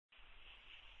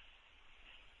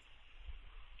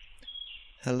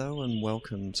Hello and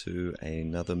welcome to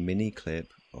another mini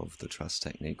clip of the trust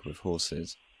technique with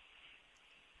horses.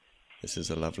 This is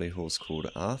a lovely horse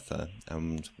called Arthur,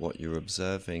 and what you're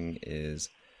observing is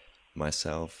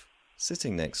myself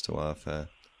sitting next to Arthur,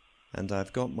 and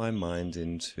I've got my mind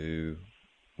into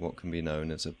what can be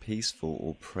known as a peaceful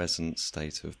or present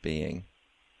state of being.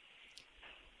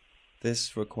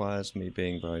 This requires me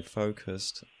being very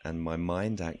focused and my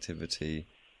mind activity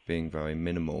being very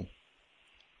minimal.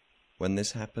 When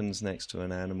this happens next to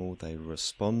an animal, they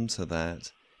respond to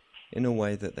that in a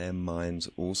way that their minds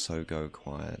also go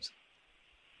quiet.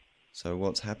 So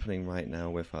what's happening right now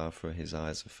with Arthur, his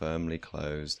eyes are firmly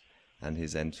closed and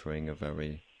he's entering a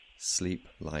very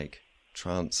sleep-like,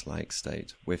 trance-like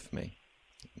state with me,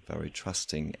 a very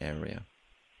trusting area.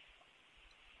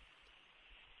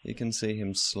 You can see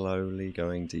him slowly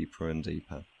going deeper and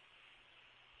deeper.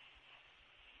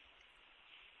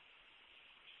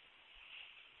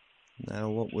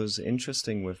 Now, what was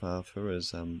interesting with Arthur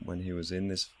is when he was in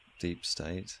this deep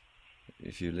state,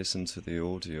 if you listen to the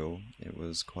audio, it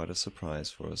was quite a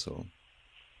surprise for us all.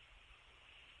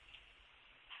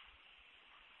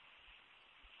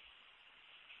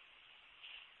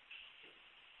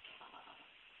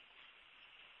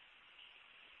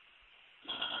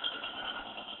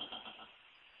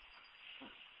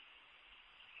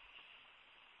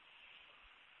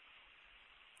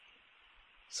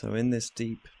 So in this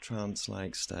deep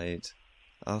trance-like state,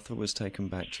 Arthur was taken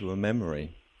back to a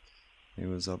memory. He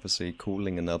was obviously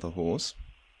calling another horse.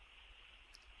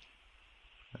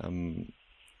 I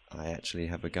actually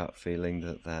have a gut feeling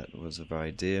that that was a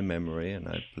very dear memory, and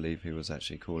I believe he was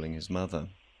actually calling his mother.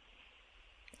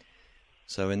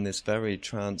 So in this very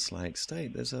trance-like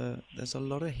state, there's a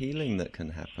lot of healing that can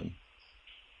happen.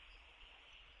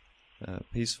 A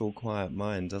peaceful, quiet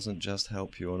mind doesn't just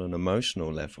help you on an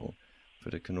emotional level,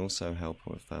 but it can also help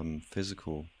with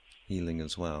physical healing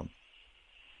as well.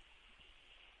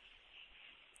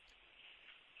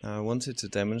 Now, I wanted to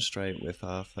demonstrate with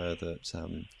Arthur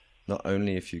that not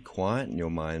only if you quieten your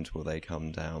mind will they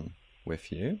come down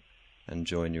with you and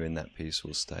join you in that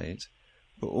peaceful state,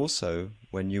 but also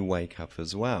when you wake up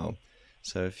as well.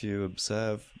 So if you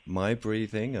observe my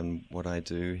breathing and what I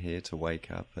do here to wake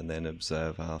up and then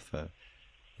observe Arthur,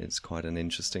 it's quite an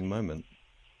interesting moment.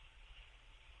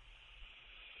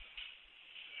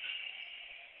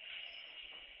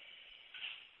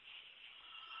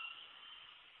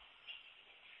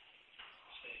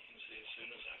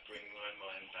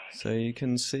 So you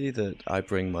can see that I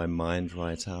bring my mind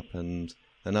right up and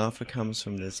Arthur comes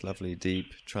from this lovely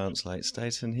deep trance-like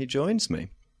state and he joins me.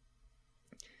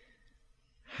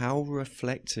 How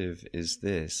reflective is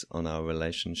this on our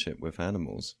relationship with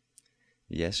animals?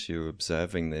 Yes, you're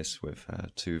observing this with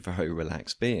two very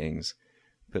relaxed beings,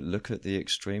 but look at the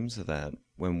extremes of that.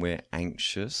 When we're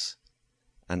anxious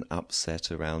and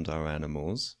upset around our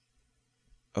animals,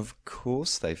 of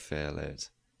course they feel it.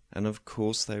 And of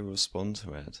course they respond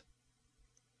to it.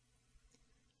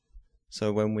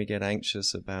 So when we get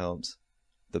anxious about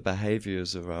the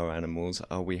behaviors of our animals,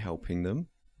 are we helping them?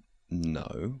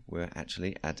 No, we're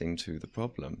actually adding to the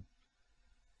problem.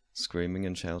 Screaming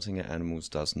and shouting at animals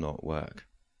does not work.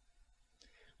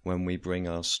 When we bring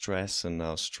our stress and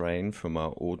our strain from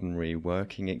our ordinary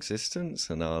working existence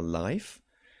and our life,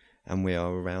 and we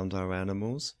are around our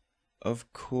animals,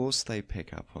 of course they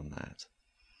pick up on that.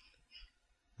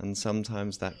 And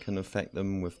sometimes that can affect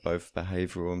them with both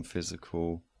behavioral and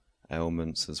physical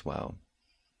ailments as well.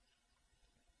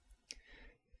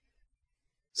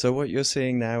 So what you're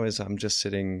seeing now is I'm just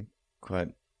sitting quite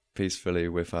peacefully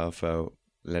with Arthur,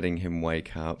 letting him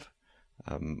wake up.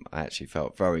 I actually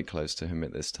felt very close to him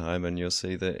at this time, and you'll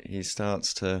see that he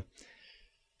starts to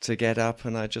get up,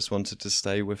 and I just wanted to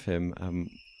stay with him.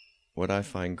 What I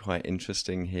find quite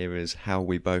interesting here is how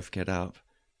we both get up,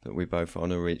 that we both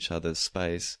honor each other's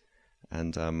space,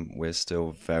 and we're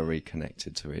still very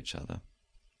connected to each other.